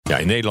Ja,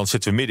 in Nederland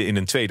zitten we midden in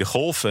een tweede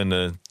golf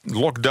en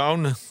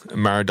lockdown.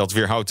 Maar dat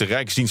weerhoudt de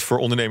Rijksdienst voor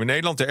Ondernemen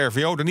Nederland, de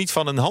RVO, er niet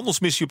van een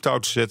handelsmissie op touw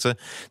te zetten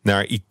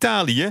naar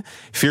Italië.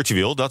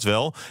 Virtueel, dat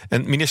wel.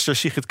 En minister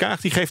Sigrid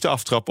Kaag die geeft de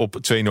aftrap op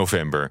 2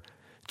 november.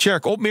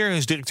 Tjerk Opmeer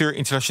is directeur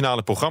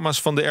internationale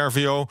programma's van de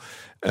RVO.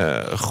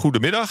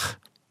 Goedemiddag.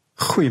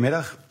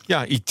 Goedemiddag.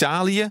 Ja,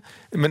 Italië,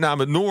 met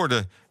name het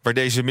noorden, waar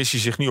deze missie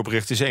zich nu op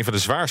richt, is een van de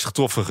zwaarst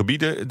getroffen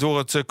gebieden door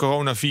het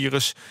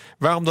coronavirus.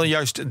 Waarom dan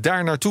juist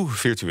daar naartoe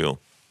virtueel?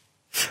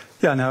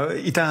 Ja, nou,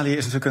 Italië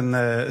is natuurlijk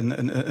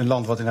een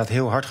land wat inderdaad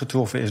heel hard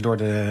getroffen is door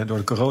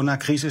de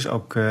coronacrisis.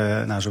 Ook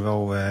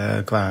zowel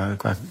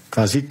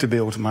qua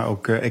ziektebeeld, maar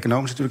ook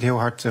economisch natuurlijk heel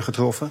hard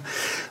getroffen.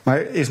 Maar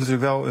het is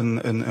natuurlijk wel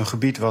een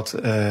gebied wat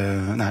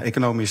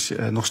economisch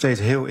nog steeds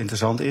heel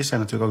interessant is. Zijn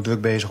natuurlijk ook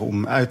druk bezig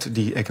om uit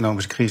die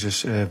economische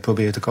crisis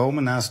proberen te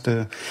komen. Naast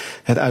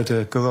het uit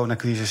de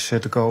coronacrisis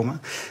te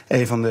komen.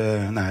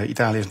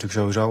 Italië is natuurlijk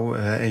sowieso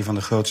een van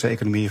de grootste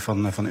economieën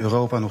van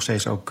Europa. Nog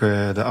steeds ook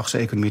de 8e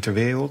economie ter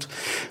wereld.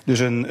 Dus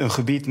een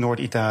gebied,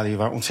 Noord-Italië,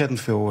 waar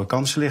ontzettend veel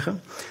kansen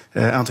liggen.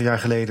 Een aantal jaar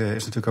geleden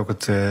is natuurlijk ook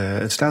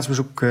het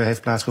staatsbezoek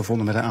heeft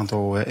plaatsgevonden met een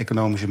aantal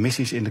economische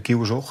missies in de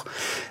kielzog.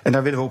 En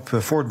daar willen we op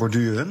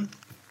voortborduren.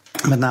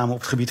 Met name op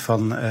het gebied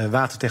van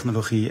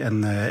watertechnologie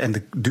en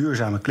de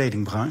duurzame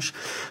kledingbranche.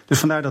 Dus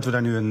vandaar dat we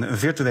daar nu een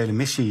virtuele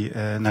missie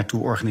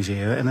naartoe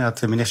organiseren. En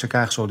inderdaad, minister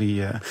Kaag zal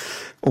die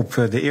op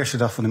de eerste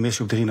dag van de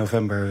missie op 3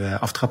 november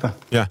aftrappen.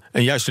 Ja,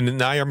 en juist in het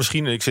najaar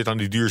misschien, ik zit aan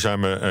die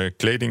duurzame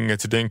kleding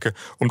te denken,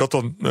 omdat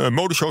dan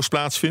modeshows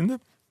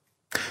plaatsvinden?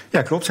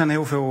 Ja, klopt. Er zijn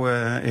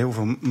heel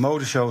veel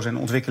modeshows en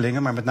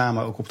ontwikkelingen. Maar met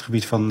name ook op het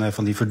gebied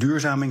van die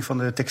verduurzaming van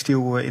de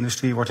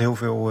textielindustrie wordt heel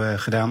veel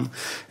gedaan.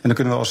 En dan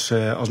kunnen we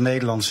als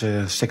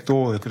Nederlandse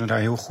sectoren daar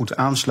heel goed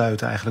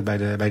aansluiten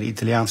eigenlijk bij de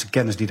Italiaanse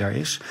kennis die daar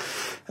is.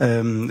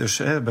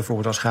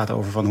 Bijvoorbeeld als het gaat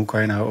over van hoe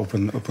kan je nou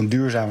op een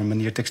duurzame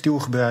manier textiel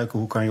gebruiken.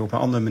 Hoe kan je op een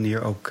andere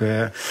manier ook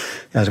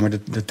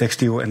de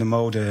textiel en de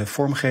mode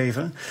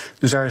vormgeven.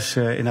 Dus daar is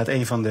inderdaad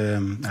een van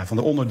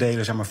de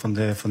onderdelen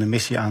van de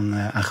missie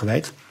aan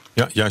gewijd.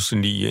 Ja, juist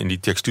in die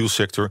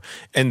textielsector.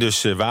 En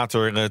dus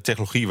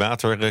watertechnologie,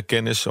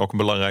 waterkennis, ook een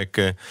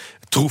belangrijke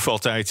troef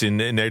altijd in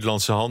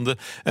Nederlandse handen.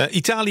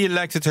 Italië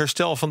lijkt het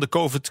herstel van de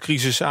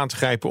COVID-crisis aan te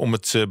grijpen om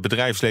het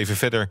bedrijfsleven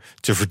verder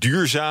te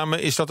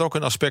verduurzamen. Is dat ook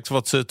een aspect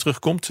wat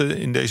terugkomt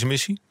in deze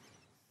missie?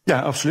 Ja,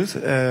 absoluut.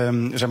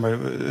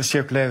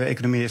 Circulaire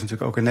economie is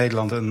natuurlijk ook in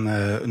Nederland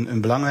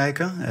een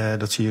belangrijke.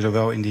 Dat zie je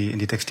zowel in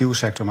die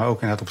textielsector, maar ook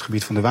inderdaad op het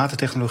gebied van de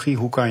watertechnologie.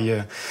 Hoe kan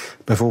je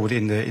bijvoorbeeld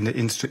in de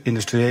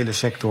industriële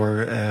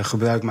sector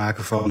gebruik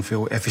maken van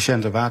veel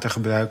efficiënter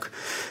watergebruik?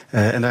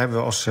 En daar hebben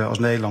we als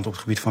Nederland op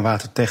het gebied van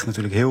watertech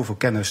natuurlijk heel veel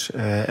kennis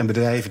en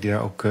bedrijven die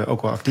daar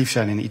ook wel actief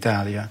zijn in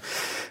Italië.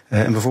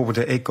 En bijvoorbeeld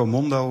de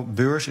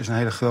Ecomondo-beurs is een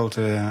hele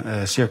grote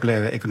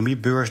circulaire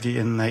economiebeurs die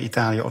in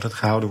Italië altijd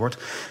gehouden wordt.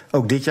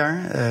 Ook dit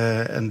jaar.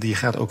 En die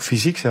gaat ook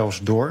fysiek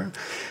zelfs door.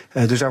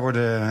 Dus daar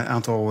worden een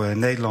aantal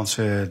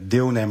Nederlandse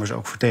deelnemers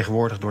ook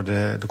vertegenwoordigd door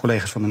de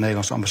collega's van de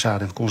Nederlandse ambassade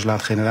en het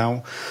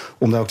consulaat-generaal.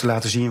 Om daar ook te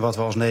laten zien wat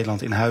we als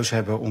Nederland in huis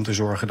hebben om te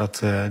zorgen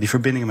dat die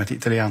verbindingen met de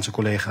Italiaanse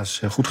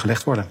collega's goed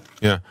gelegd worden.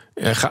 Ja.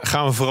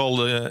 Gaan we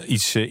vooral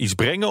iets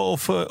brengen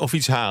of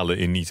iets halen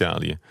in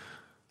Italië?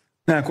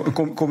 Nou,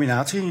 een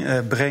combinatie.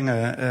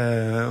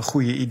 Brengen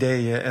goede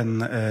ideeën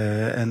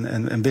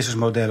en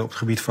businessmodellen op het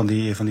gebied van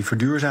die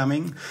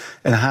verduurzaming.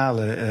 En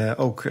halen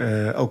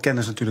ook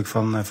kennis natuurlijk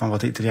van wat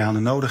de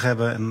Italianen nodig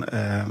hebben. En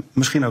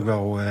misschien ook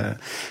wel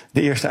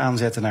de eerste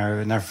aanzetten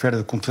naar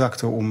verdere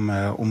contracten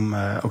om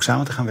ook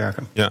samen te gaan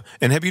werken. Ja.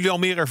 En hebben jullie al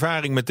meer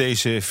ervaring met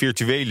deze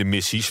virtuele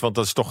missies? Want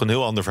dat is toch een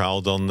heel ander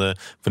verhaal dan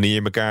wanneer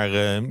je elkaar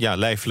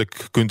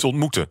lijfelijk kunt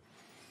ontmoeten.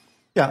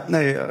 Ja,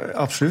 nee,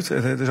 absoluut.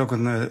 Het is ook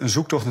een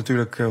zoektocht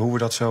natuurlijk hoe we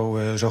dat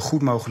zo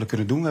goed mogelijk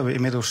kunnen doen. We hebben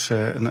inmiddels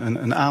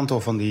een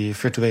aantal van die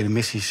virtuele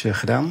missies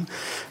gedaan.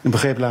 Ik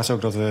begreep laatst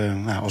ook dat we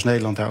als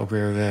Nederland daar ook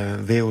weer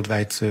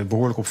wereldwijd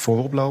behoorlijk op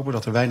voorop lopen.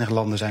 Dat er weinig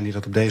landen zijn die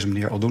dat op deze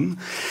manier al doen.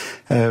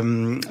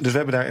 Dus we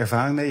hebben daar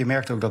ervaring mee. Je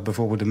merkt ook dat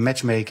bijvoorbeeld de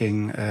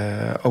matchmaking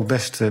ook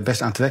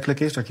best aantrekkelijk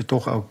is. Dat je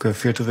toch ook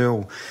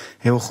virtueel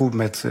heel goed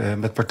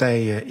met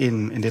partijen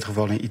in dit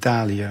geval in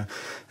Italië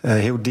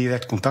heel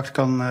direct contact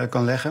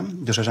kan leggen.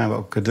 Dus daar zijn we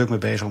ook druk mee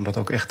bezig om dat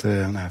ook echt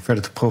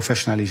verder te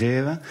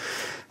professionaliseren.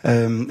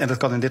 En dat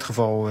kan in dit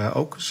geval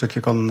ook. Dus je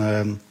kan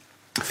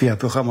via het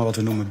programma wat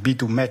we noemen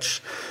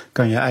B2Match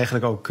kan je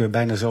eigenlijk ook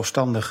bijna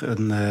zelfstandig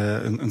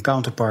een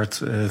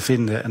counterpart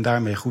vinden en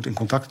daarmee goed in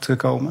contact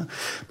komen.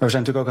 Maar we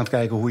zijn natuurlijk ook aan het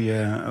kijken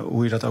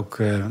hoe je dat ook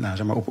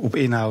op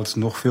inhoud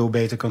nog veel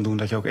beter kan doen.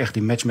 Dat je ook echt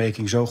die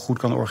matchmaking zo goed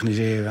kan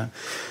organiseren.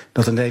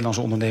 Dat een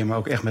Nederlandse ondernemer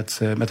ook echt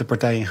met de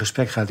partij in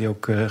gesprek gaat die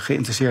ook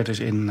geïnteresseerd is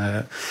in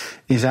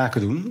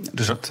zaken doen.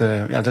 Dus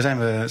daar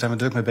zijn we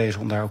druk mee bezig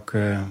om daar ook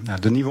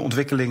de nieuwe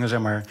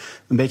ontwikkelingen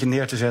een beetje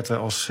neer te zetten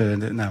als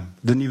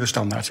de nieuwe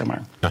standaard.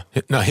 Ja.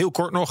 Nou, heel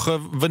kort nog,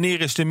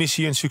 wanneer is de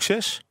missie een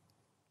succes?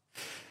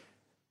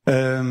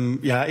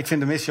 Ik vind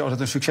de missie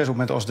altijd een succes op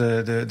het moment als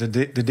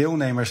de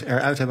deelnemers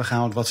eruit hebben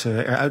gehaald wat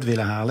ze eruit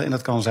willen halen. En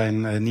dat kan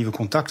zijn nieuwe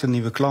contacten,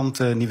 nieuwe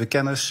klanten, nieuwe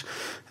kennis.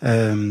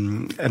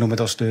 En op het moment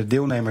als de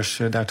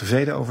deelnemers daar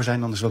tevreden over zijn,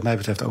 dan is wat mij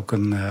betreft ook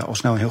al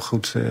snel een heel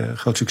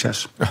groot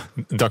succes.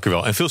 Dank u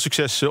wel en veel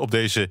succes op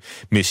deze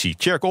missie.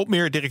 Tjerk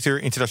Opmeer,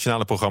 directeur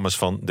internationale programma's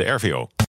van de RVO.